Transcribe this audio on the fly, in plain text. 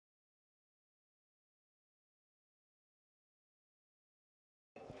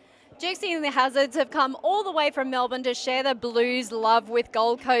Dukesy and the Hazzards have come all the way from Melbourne to share the blues love with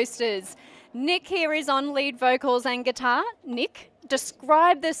Gold Coasters. Nick here is on lead vocals and guitar. Nick,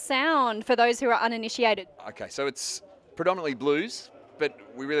 describe the sound for those who are uninitiated. Okay, so it's predominantly blues, but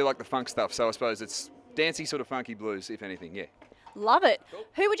we really like the funk stuff, so I suppose it's dancey sort of funky blues, if anything, yeah. Love it. Cool.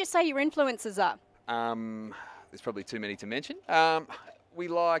 Who would you say your influences are? There's probably too many to mention. We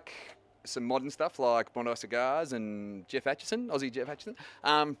like some modern stuff like Bondi Cigars and Aussie Jeff Atchison,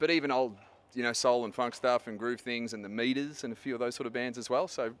 but even old, soul and funk stuff and groove things and the Meters and a few of those sort of bands as well.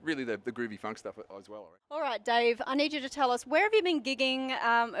 So really the groovy funk stuff as well. All right, Dave, I need you to tell us, where have you been gigging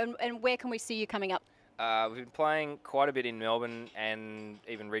and where can we see you coming up? We've been playing quite a bit in Melbourne and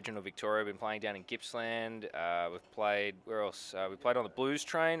even regional Victoria. We've been playing down in Gippsland. We've played, where else? We played on the Blues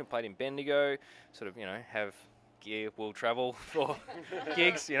Train. We played in Bendigo. Sort of, have gear, will travel for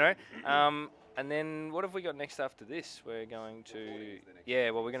gigs, And then what have we got next after this? We're going to,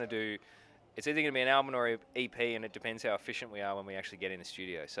 we're going to do, it's either going to be an album or EP, and it depends how efficient we are when we actually get in the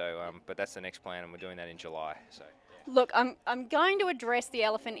studio. So, but that's the next plan, and we're doing that in July. So, look, I'm going to address the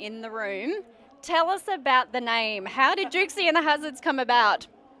elephant in the room. Tell us about the name. How did Dukesy and the Hazzards come about?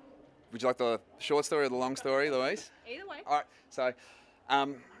 Would you like the short story or the long story, Louise? Either way. All right. So,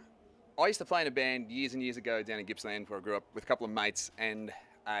 I used to play in a band years and years ago down in Gippsland, where I grew up, with a couple of mates, and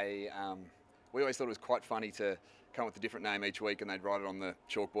we always thought it was quite funny to come up with a different name each week, and they'd write it on the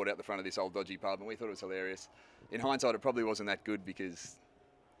chalkboard out the front of this old dodgy pub, and we thought it was hilarious. In hindsight, it probably wasn't that good, because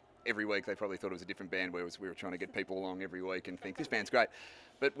every week they probably thought it was a different band, where we were trying to get people along every week and think, this band's great.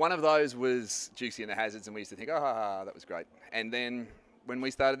 But one of those was Dukesy and the Hazzards, and we used to think, oh, that was great. And then when we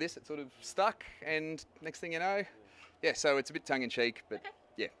started this, it sort of stuck, and next thing you know, so it's a bit tongue-in-cheek, but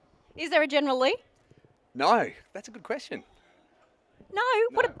yeah. Is there a General Lee? No, that's a good question. No.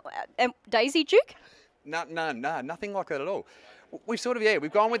 What? Daisy Duke? No, nothing like that at all. We've sort of,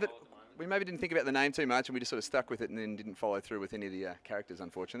 we've gone with it. We maybe didn't think about the name too much, and we just sort of stuck with it and then didn't follow through with any of the characters,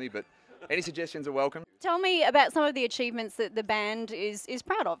 unfortunately. But any suggestions are welcome. Tell me about some of the achievements that the band is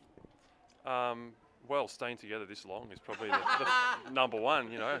proud of. Well, staying together this long is probably the number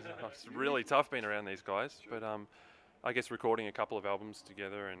one, It's really tough being around these guys. But I guess recording a couple of albums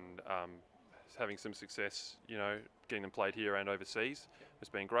together and having some success, getting them played here and overseas has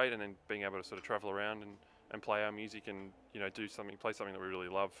been great. And then being able to sort of travel around and play our music and, play something that we really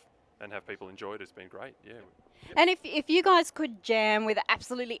love and have people enjoy it has been great, yeah. And if you guys could jam with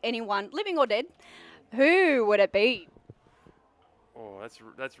absolutely anyone, living or dead, who would it be? Oh,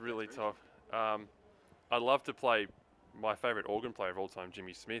 that's really tough. I'd love to play my favourite organ player of all time,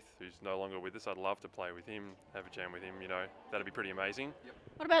 Jimmy Smith, who's no longer with us. I'd love to play with him, have a jam with him, that'd be pretty amazing. Yep.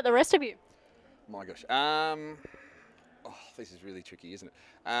 What about the rest of you? My gosh. This is really tricky, isn't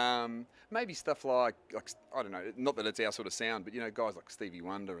it? Maybe stuff like, I don't know, not that it's our sort of sound, but, guys like Stevie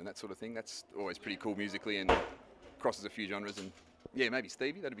Wonder and that sort of thing. That's always pretty cool musically and crosses a few genres. And, that'd be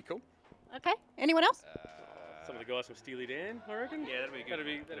Stevie. That'd be cool. Okay. Anyone else? Some of the guys from Steely Dan, I reckon. Yeah, that'd be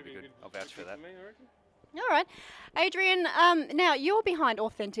good. That'd be good. I'll vouch for that. Me, I reckon. All right. Adrian, now you're behind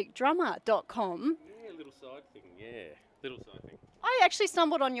AuthenticDrummer.com. Yeah, little side thing. Little side thing. I actually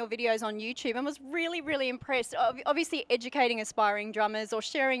stumbled on your videos on YouTube and was really, really impressed. Obviously, educating aspiring drummers or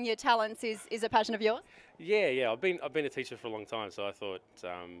sharing your talents is a passion of yours. Yeah. I've been a teacher for a long time, so I thought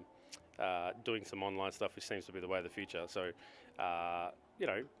doing some online stuff, which seems to be the way of the future. So,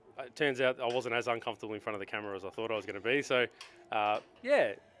 it turns out I wasn't as uncomfortable in front of the camera as I thought I was going to be. So,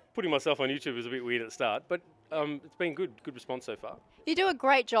 putting myself on YouTube was a bit weird at the start, but it's been good response so far. You do a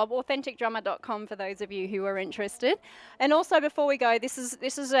great job. AuthenticDrummer.com for those of you who are interested. And also, before we go, this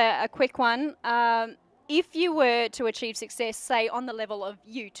is a quick one. If you were to achieve success, say on the level of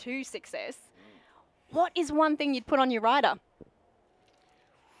U2 success, what is one thing you'd put on your rider?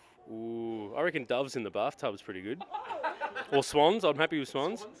 Ooh, I reckon doves in the bathtub's pretty good. Or swans. I'm happy with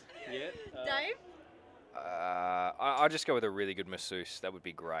swans. Yeah. Dave? I'll just go with a really good masseuse. That would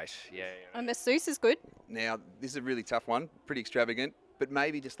be great. Yeah. A masseuse is good. Now, this is a really tough one, pretty extravagant, but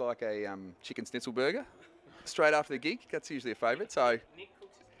maybe just like a chicken schnitzel burger straight after the gig. That's usually a favourite. So Nick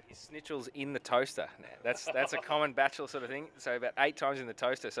cooks his schnitzels in the toaster. That's a common bachelor sort of thing. So about 8 times in the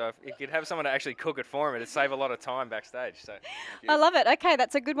toaster. So if you'd have someone to actually cook it for him, it'd save a lot of time backstage. So I love it. Okay,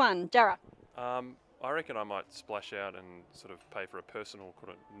 that's a good one. Jarrah? I reckon I might splash out and sort of pay for a personal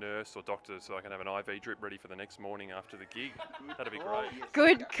nurse or doctor so I can have an IV drip ready for the next morning after the gig. That'd be great.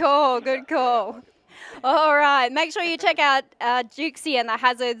 Good call, good call. All right, make sure you check out Dukesy and the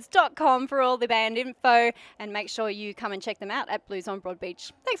Hazzards.com for all the band info, and make sure you come and check them out at Blues on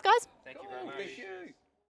Broadbeach. Thanks, guys. Thank you very much. Thank you.